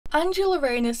Angela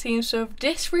Rayner seems to have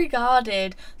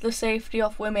disregarded the safety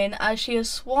of women as she has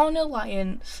sworn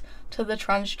allegiance to the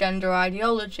transgender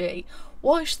ideology.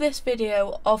 Watch this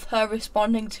video of her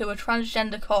responding to a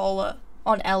transgender caller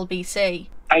on LBC.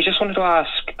 I just wanted to ask,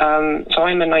 so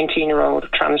I'm a 19-year-old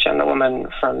transgender woman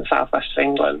from the southwest of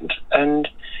England, and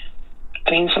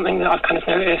I mean, something that I've kind of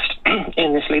noticed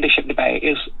in this leadership debate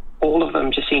is all of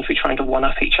them just seem to be trying to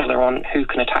one-up each other on who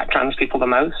can attack trans people the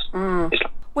most.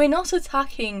 We're not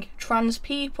attacking trans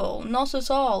people, not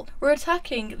at all. We're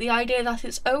attacking the idea that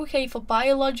it's okay for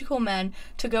biological men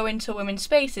to go into women's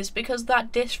spaces because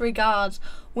that disregards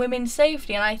women's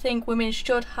safety, and I think women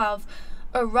should have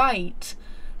a right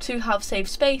to have safe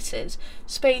spaces,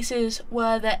 spaces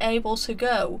where they're able to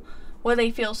go, where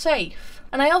they feel safe.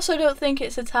 And I also don't think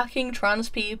it's attacking trans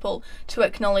people to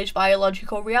acknowledge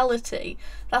biological reality.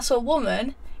 That a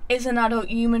woman is an adult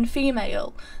human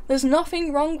female. There's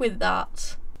nothing wrong with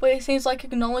that. But it seems like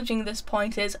acknowledging this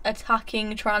point is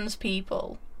attacking trans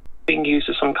people. Being used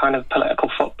as some kind of political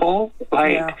football,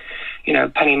 you know,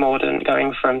 Penny Mordaunt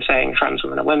going from saying trans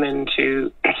women are women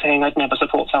to saying I'd never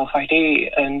support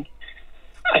self-ID, and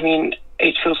I mean,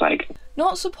 it feels like...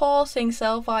 Not supporting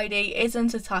self-ID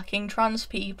isn't attacking trans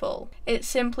people. It's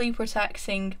simply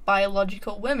protecting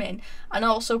biological women and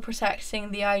also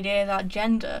protecting the idea that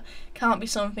gender can't be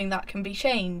something that can be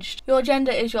changed. Your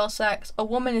gender is your sex, a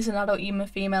woman is an adult human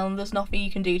female, and there's nothing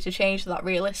you can do to change that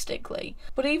realistically.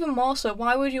 But even more so,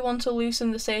 why would you want to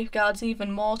loosen the safeguards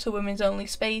even more to women's only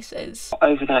spaces?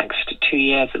 Over the next 2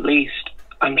 years at least,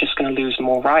 I'm just going to lose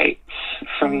more rights,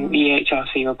 from the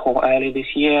EHRC report earlier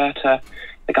this year to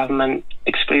the government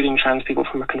excluding trans people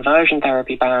from a conversion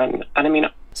therapy ban. And I mean...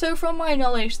 So from my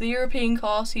knowledge, the European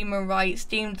Court of Human Rights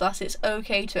deemed that it's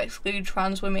okay to exclude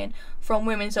trans women from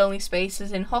women's only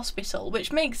spaces in hospital,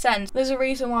 which makes sense. There's a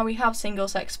reason why we have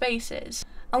single-sex spaces.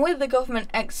 And with the government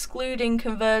excluding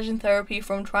conversion therapy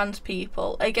from trans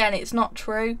people, again, it's not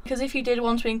true, because if you did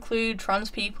want to include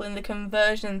trans people in the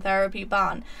conversion therapy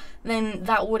ban, then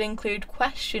that would include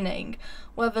questioning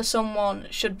whether someone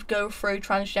should go through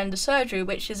transgender surgery,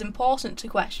 which is important to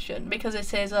question, because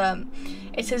it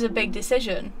is a big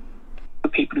decision.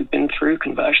 People who've been through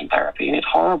conversion therapy, and it's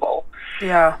horrible.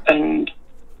 Yeah. And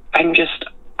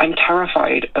I'm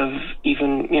terrified of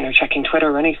even, you know, checking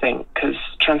Twitter or anything, because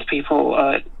trans people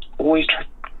are always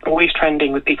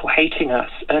trending with people hating us,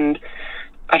 and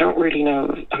I don't really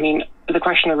know. I mean, the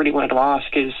question I really wanted to ask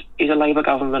is a Labour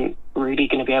government really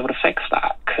going to be able to fix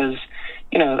that? Because,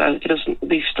 you know,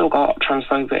 they've still got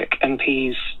transphobic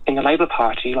MPs in the Labour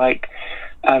Party, like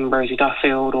Rosie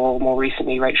Duffield or more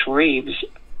recently Rachel Reeves.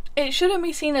 It shouldn't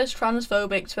be seen as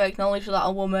transphobic to acknowledge that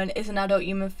a woman is an adult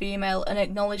human female and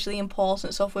acknowledge the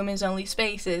importance of women's only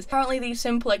spaces. Apparently these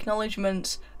simple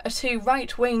acknowledgements are too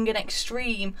right-wing and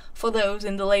extreme for those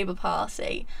in the Labour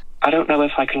Party. I don't know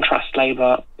if I can trust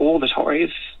Labour or the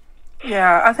Tories.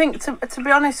 Yeah, I think, to be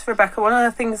honest, Rebecca, one of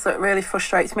the things that really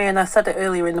frustrates me, and I said it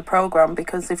earlier in the programme,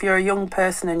 because if you're a young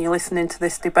person and you're listening to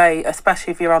this debate,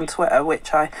 especially if you're on Twitter,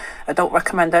 which I don't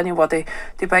recommend anybody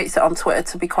debates it on Twitter,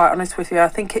 to be quite honest with you, I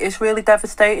think it is really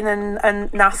devastating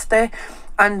and nasty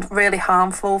and really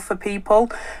harmful for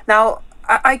people. Now,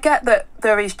 I get that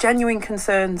there is genuine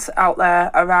concerns out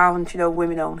there around, you know,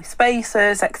 women-only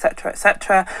spaces,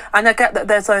 etc., and I get that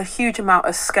there's a huge amount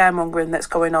of scaremongering that's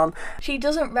going on. She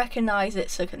doesn't recognise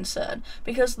it's a concern,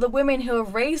 because the women who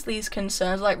have raised these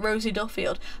concerns, like Rosie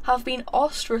Duffield, have been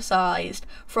ostracised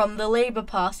from the Labour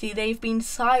Party. They've been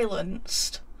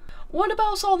silenced. What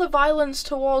about all the violence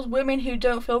towards women who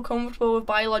don't feel comfortable with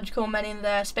biological men in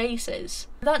their spaces?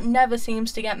 That never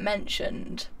seems to get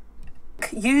mentioned.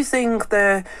 Using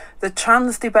the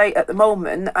trans debate at the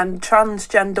moment and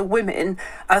transgender women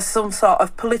as some sort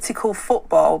of political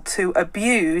football to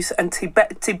abuse and to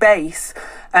debase,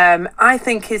 I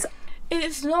think is...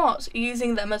 It's not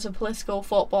using them as a political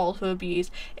football to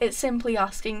abuse, it's simply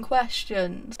asking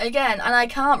questions. Again, and I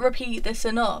can't repeat this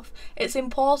enough, it's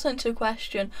important to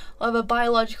question whether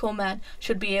biological men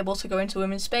should be able to go into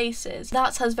women's spaces.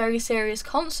 That has very serious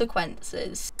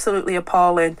consequences. Absolutely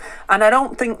appalling, and I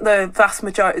don't think the vast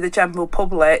majority of the general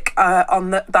public are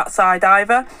on that side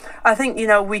either. I think, you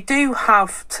know, we do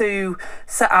have to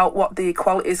set out what the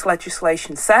equalities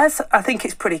legislation says. I think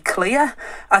it's pretty clear.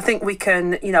 I think we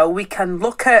can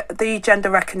look at the Gender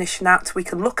Recognition Act, we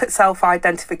can look at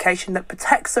self-identification that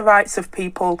protects the rights of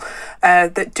people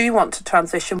that do want to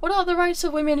transition. What are the rights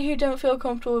of women who don't feel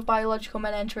comfortable with biological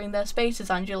men entering their spaces,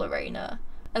 Angela Rayner?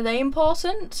 Are they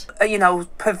important? You know,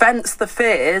 prevents the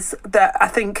fears that I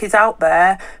think is out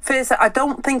there, fears that I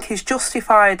don't think is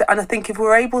justified, and I think if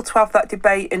we're able to have that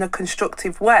debate in a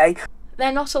constructive way.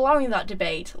 They're not allowing that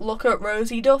debate. Look at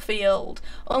Rosie Duffield.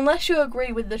 Unless you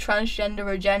agree with the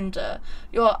transgender agenda,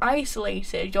 you're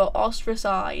isolated, you're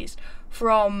ostracised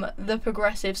from the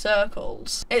progressive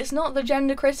circles. It's not the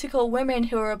gender critical women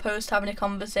who are opposed to having a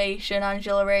conversation,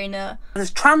 Angela Rayner.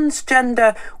 As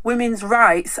transgender women's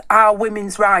rights are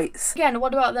women's rights. Again,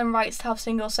 what about them rights to have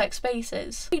single sex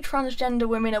spaces? Transgender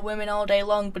women are women all day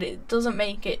long, but it doesn't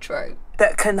make it true.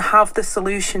 That can have the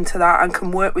solution to that and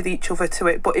can work with each other to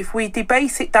it. But if we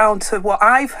debase it down to what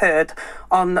I've heard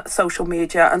on social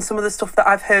media and some of the stuff that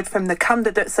I've heard from the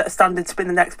candidates that are standing to be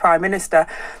the next Prime Minister,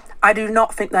 I do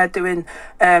not think they're doing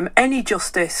any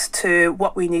justice to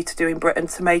what we need to do in Britain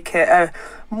to make it a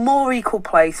more equal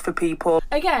place for people.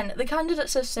 Again, the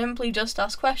candidates have simply just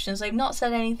asked questions. They've not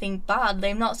said anything bad.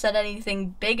 They've not said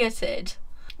anything bigoted.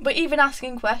 But even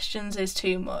asking questions is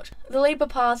too much. The Labour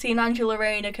Party and Angela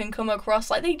Rayner can come across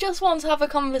like they just want to have a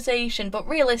conversation, but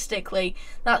realistically,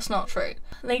 that's not true.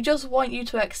 They just want you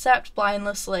to accept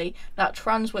blindlessly that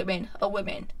trans women are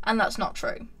women, and that's not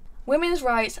true. Women's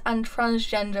rights and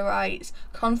transgender rights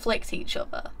conflict each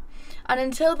other. And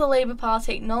until the Labour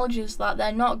Party acknowledges that,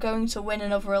 they're not going to win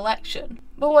another election.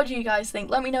 But what do you guys think?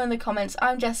 Let me know in the comments.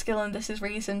 I'm Jessica and this is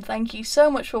Reason. Thank you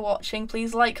so much for watching.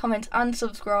 Please like, comment and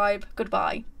subscribe.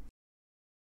 Goodbye.